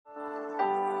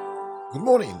Good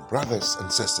morning, brothers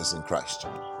and sisters in Christ.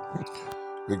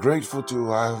 We're grateful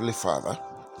to our Heavenly Father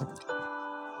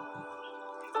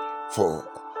for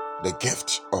the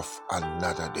gift of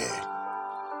another day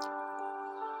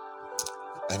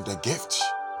and the gift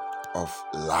of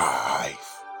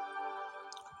life.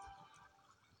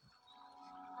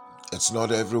 It's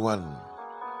not everyone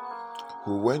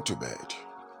who went to bed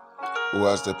who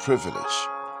has the privilege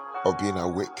of being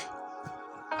awake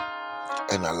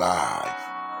and alive.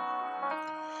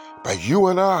 But you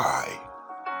and I,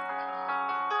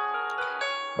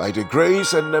 by the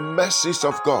grace and the mercies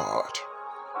of God,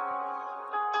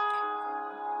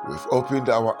 we've opened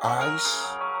our eyes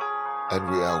and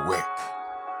we are awake.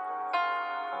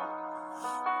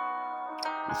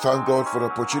 We thank God for the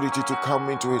opportunity to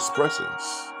come into His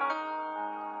presence,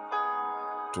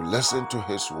 to listen to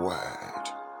His word.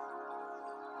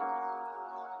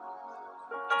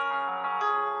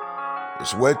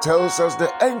 His word tells us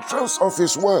the entrance of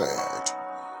His word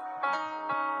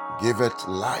giveth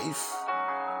life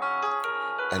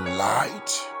and light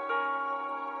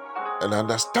and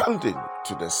understanding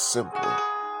to the simple.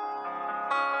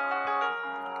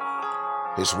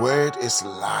 His word is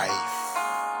life.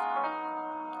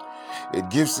 It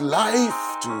gives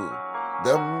life to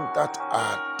them that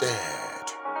are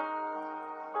dead.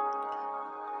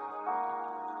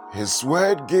 His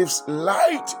word gives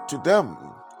light to them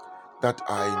that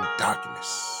are in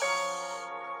darkness,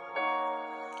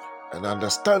 and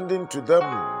understanding to them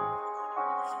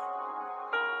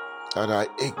that are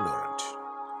ignorant.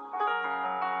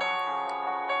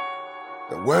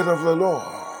 The word of the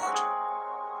Lord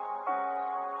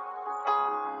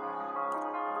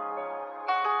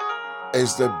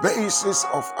is the basis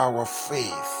of our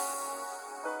faith.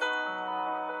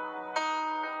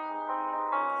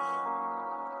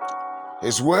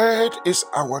 His word is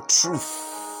our truth.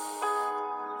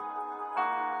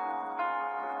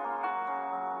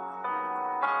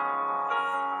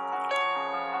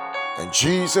 And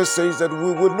Jesus says that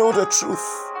we will know the truth,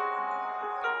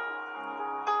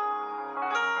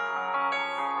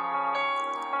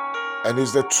 and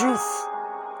it's the truth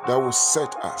that will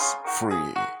set us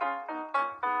free.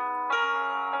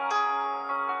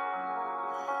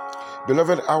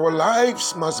 Beloved, our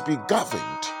lives must be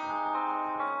governed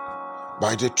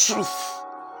by the truth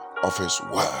of His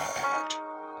word.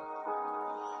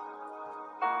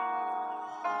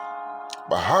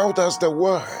 But how does the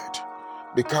word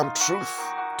become truth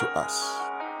to us?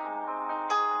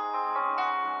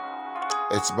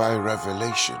 It's by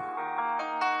revelation.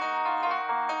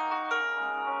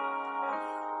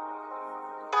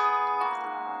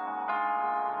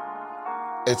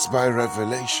 It's by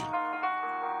revelation.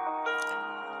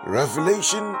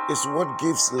 Revelation is what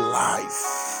gives life.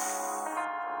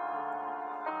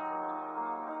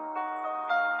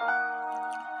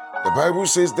 The Bible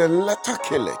says the letter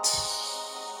killeth.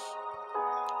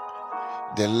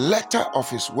 The letter of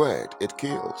His word, it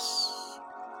kills.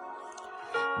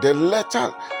 The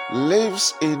letter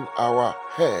lives in our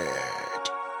head,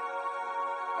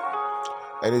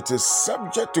 and it is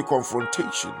subject to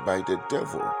confrontation by the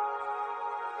devil.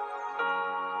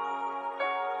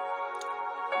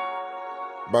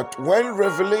 But when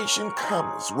revelation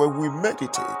comes, when we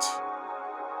meditate,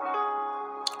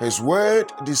 His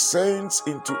word descends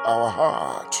into our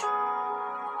heart.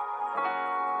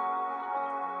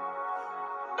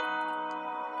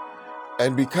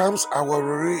 And becomes our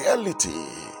reality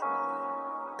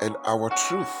and our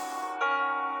truth.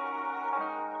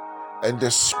 And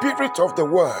the spirit of the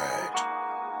word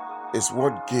is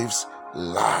what gives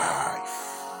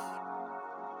life.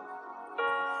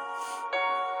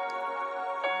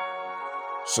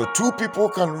 So two people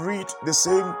can read the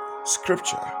same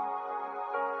scripture.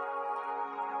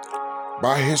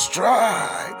 By His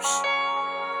stripes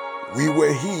we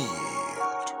were healed.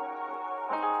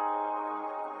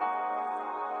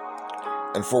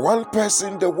 And for one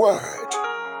person, the word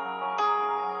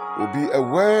will be a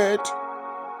word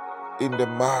in the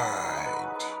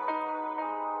mind.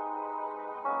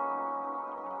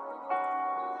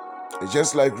 It's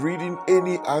just like reading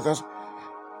any other,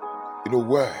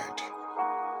 word,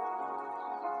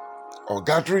 or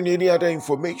gathering any other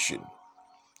information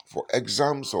for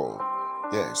exams so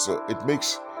it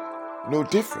makes no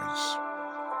difference.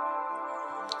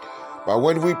 But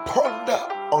when we ponder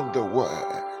on the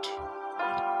word,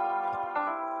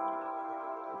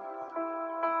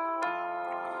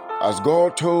 as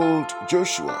God told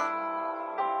Joshua,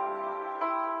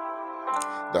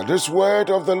 that this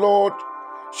word of the Lord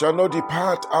shall not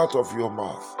depart out of your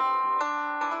mouth,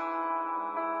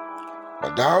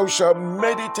 but thou shalt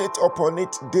meditate upon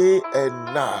it day and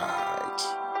night,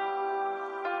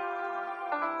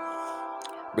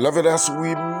 Beloved, as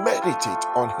we meditate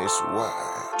on His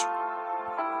Word,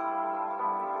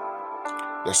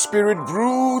 the Spirit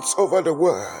broods over the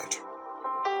Word,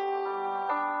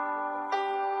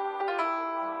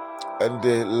 and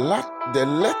the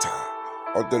letter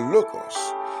or the Logos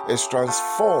is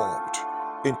transformed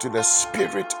into the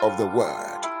Spirit of the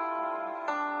Word,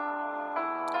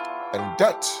 and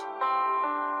that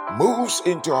moves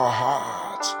into our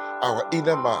hearts, our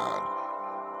inner man,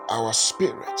 our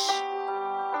spirit,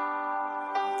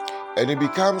 and it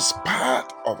becomes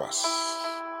part of us,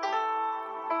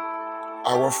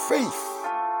 our faith.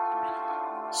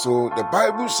 So the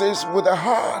Bible says, with the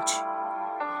heart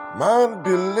man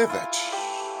believeth,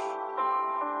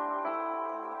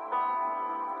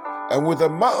 and with the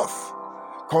mouth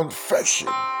confession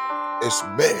is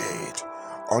made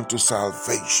unto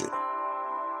salvation.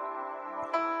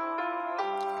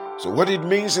 So what it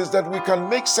means is that we can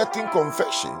make certain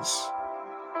confessions,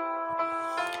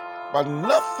 but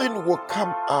nothing will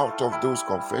come out of those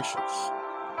confessions.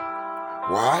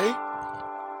 Why?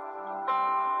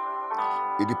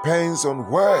 It depends on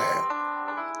where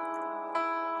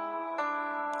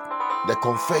the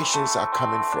confessions are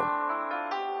coming from.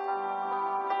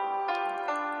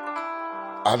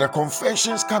 Are the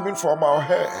confessions coming from our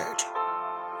head,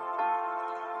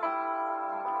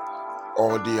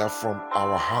 or they are from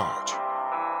our heart?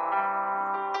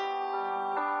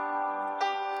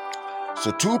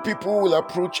 So two people will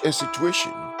approach a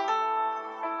situation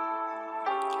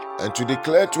and to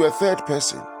declare to a third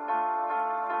person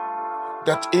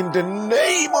that in the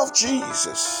name of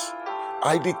Jesus,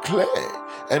 I declare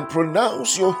and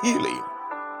pronounce your healing.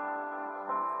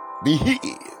 Be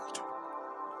healed.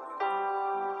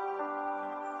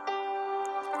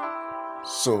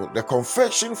 So the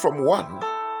confession from one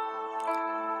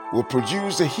will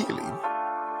produce the healing,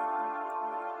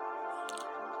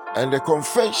 and the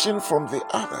confession from the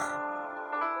other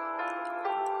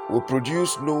will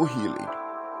produce no healing.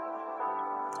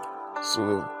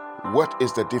 So what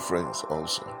is the difference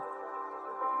also?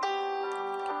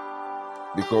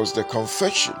 Because the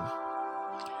confession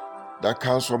that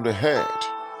comes from the head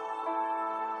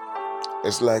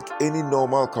is like any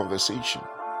normal conversation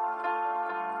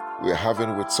we're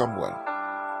having with someone.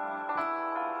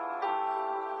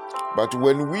 But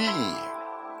when we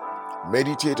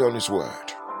meditate on His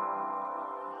Word,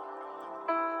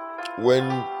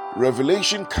 when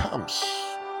revelation comes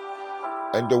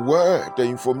and the Word, the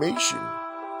information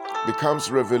becomes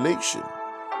revelation,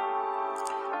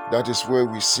 that is where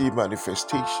we see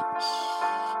manifestations.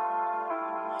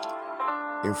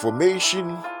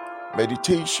 Information,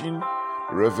 meditation,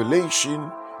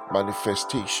 revelation,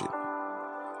 manifestation.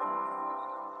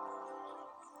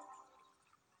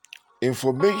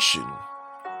 Information,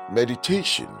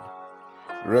 meditation,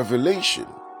 revelation,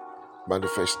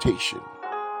 manifestation.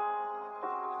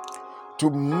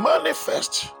 To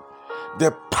manifest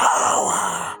the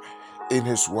power in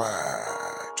His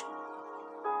Word,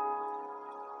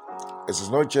 it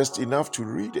is not just enough to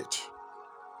read it.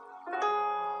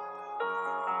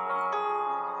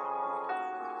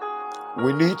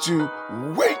 We need to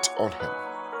wait on Him.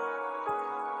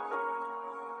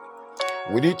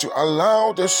 We need to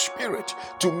allow the Spirit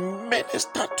to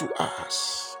minister to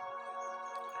us.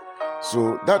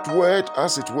 So that word,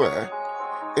 as it were,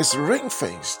 is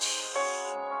ring-fenced,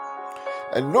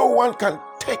 and no one can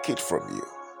take it from you.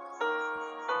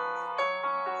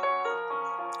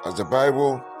 As the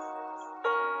Bible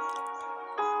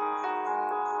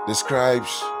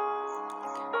describes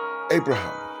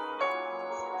Abraham,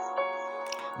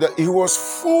 that he was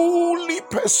fully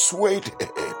persuaded.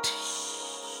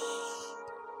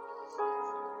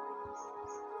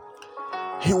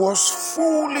 He was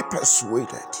fully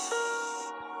persuaded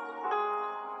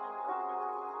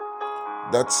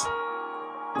that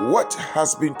what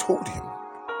has been told him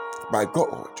by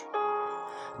God,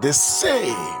 the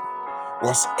same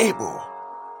was able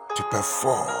to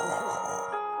perform.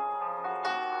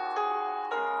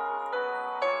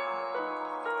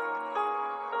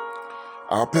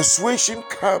 Our persuasion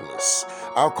comes,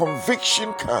 our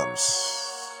conviction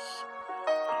comes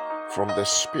from the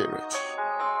Spirit.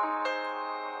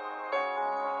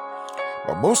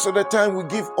 But most of the time we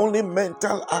give only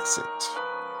mental accent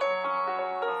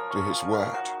to His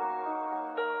Word.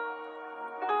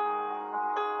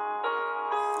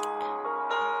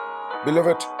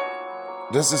 Beloved,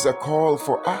 this is a call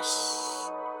for us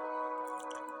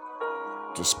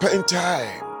to spend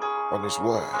time on His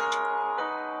Word.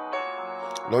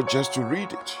 Not just to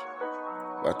read it,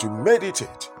 but to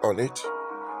meditate on it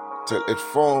till it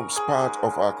forms part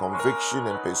of our conviction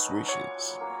and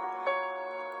persuasions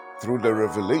through the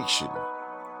revelation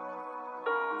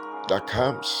that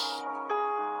comes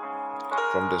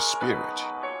from the Spirit,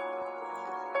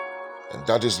 and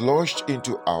that is lodged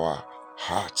into our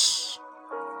hearts.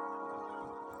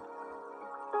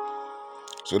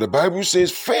 So the Bible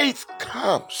says faith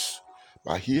comes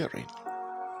by hearing.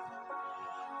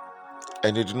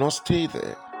 And it did not stay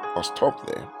there or stop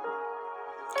there.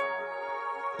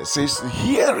 It says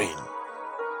hearing.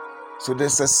 So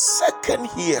there's a second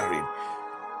hearing.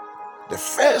 The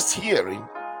first hearing,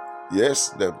 yes,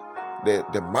 the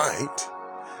mind.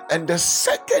 And the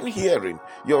second hearing,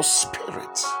 your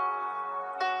spirit.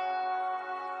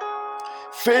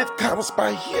 Faith comes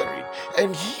by hearing,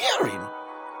 and hearing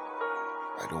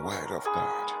by the word of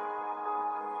God.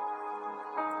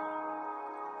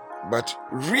 But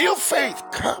real faith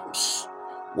comes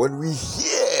when we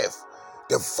hear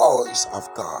the voice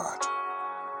of God.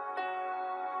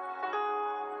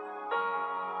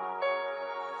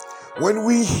 When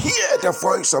we hear the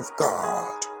voice of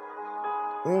God.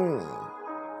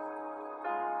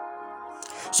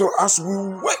 So as we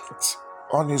wait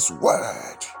on His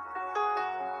word,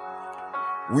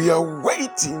 we are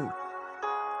waiting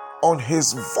on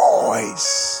His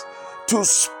voice to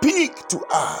speak to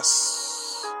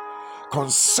us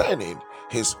concerning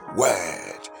His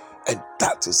word, and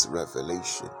that is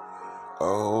revelation.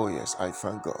 Oh yes, I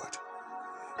thank God.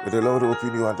 May the Lord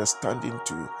open your understanding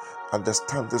to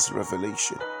understand this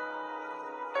revelation.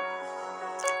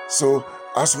 So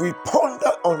as we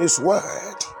ponder on His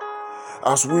word,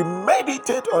 as we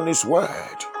meditate on His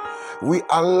word, we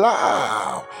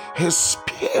allow His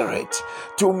Spirit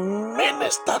to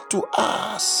minister to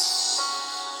us.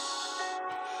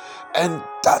 And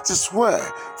that is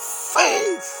where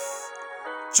faith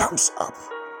jumps up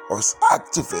or is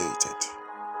activated.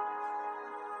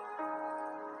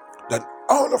 Then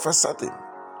all of a sudden,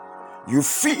 you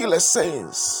feel a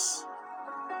sense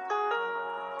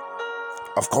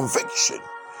of conviction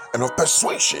and of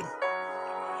persuasion.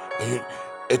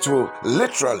 It will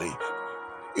literally,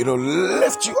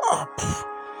 lift you up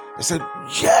and say,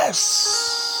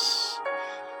 yes,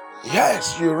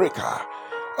 Eureka.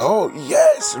 Oh,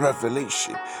 yes,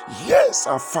 revelation. Yes,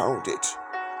 I found it.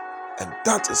 And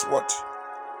that is what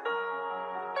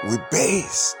we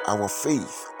base our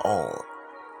faith on.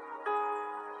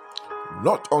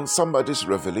 Not on somebody's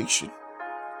revelation,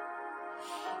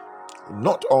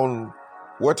 not on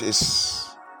what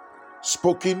is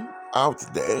spoken out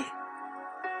there,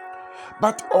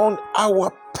 but on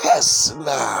our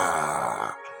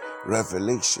personal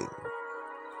revelation.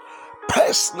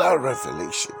 Personal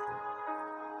revelation.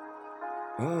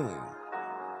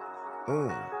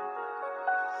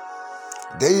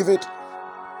 David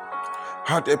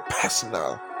had a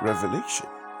personal revelation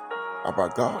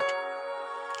about God.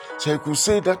 So he could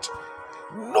say that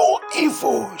no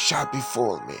evil shall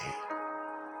befall me,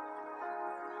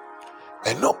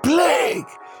 and no plague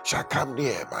shall come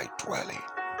near my dwelling.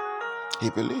 He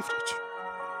believed it.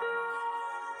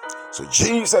 So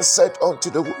Jesus said unto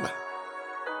the woman,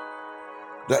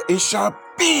 that it shall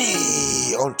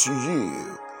be unto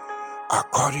you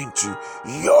according to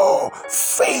your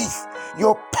faith,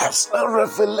 your personal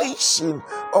revelation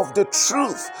of the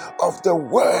truth of the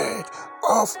word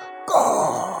of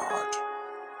God.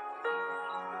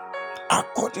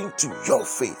 According to your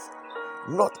faith,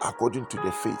 not according to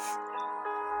the faith.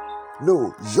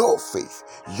 No, your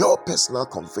faith, your personal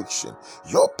conviction,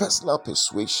 your personal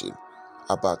persuasion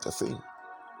about a thing.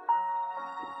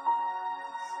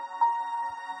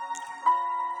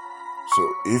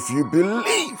 So if you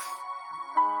believe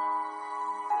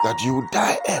that you will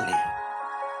die early,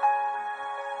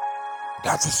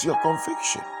 that is your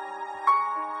conviction.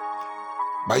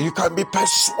 But you can be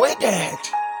persuaded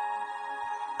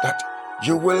that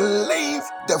you will live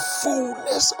the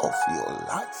fullness of your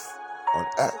life on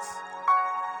earth.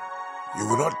 You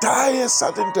will not die a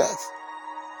sudden death.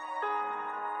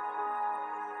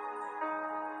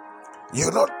 You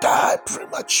will not die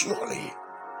prematurely.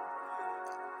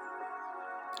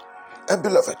 And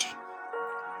beloved,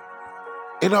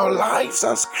 in our lives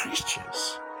as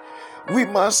Christians, we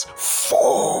must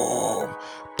form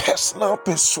personal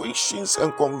persuasions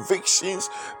and convictions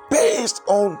based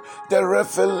on the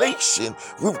revelation.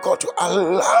 We've got to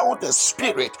allow the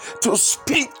Spirit to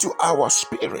speak to our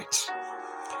spirit,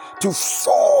 to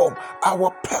form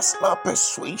our personal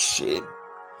persuasion.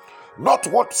 Not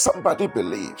what somebody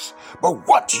believes, but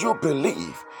what you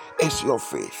believe is your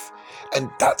faith.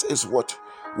 And that is what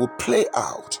will play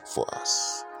out for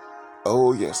us.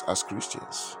 Oh yes, as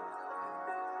Christians.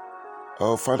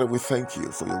 Oh Father, we thank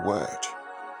you for your word,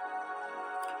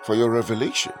 for your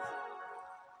revelation.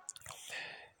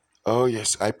 Oh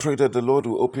yes, I pray that the Lord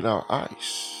will open our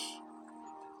eyes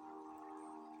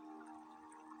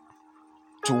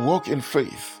to walk in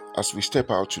faith as we step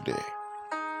out today.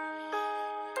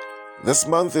 This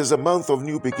month is a month of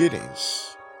new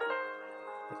beginnings.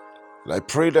 And I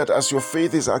pray that as your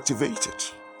faith is activated,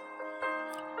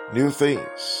 new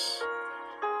things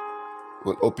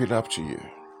will open up to you.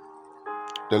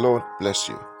 The Lord bless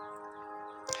you.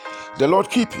 The Lord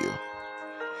keep you.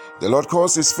 The Lord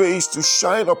cause his face to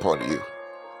shine upon you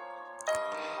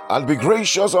and be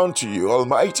gracious unto you,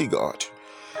 Almighty God.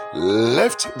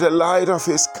 Lift the light of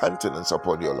his countenance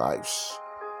upon your lives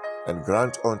and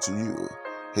grant unto you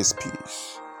his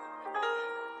peace.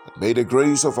 May the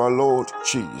grace of our Lord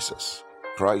Jesus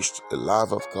Christ, the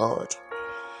love of God,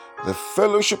 the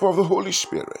fellowship of the Holy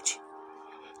Spirit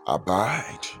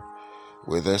abide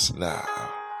with us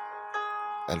now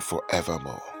and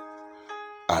forevermore.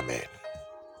 Amen.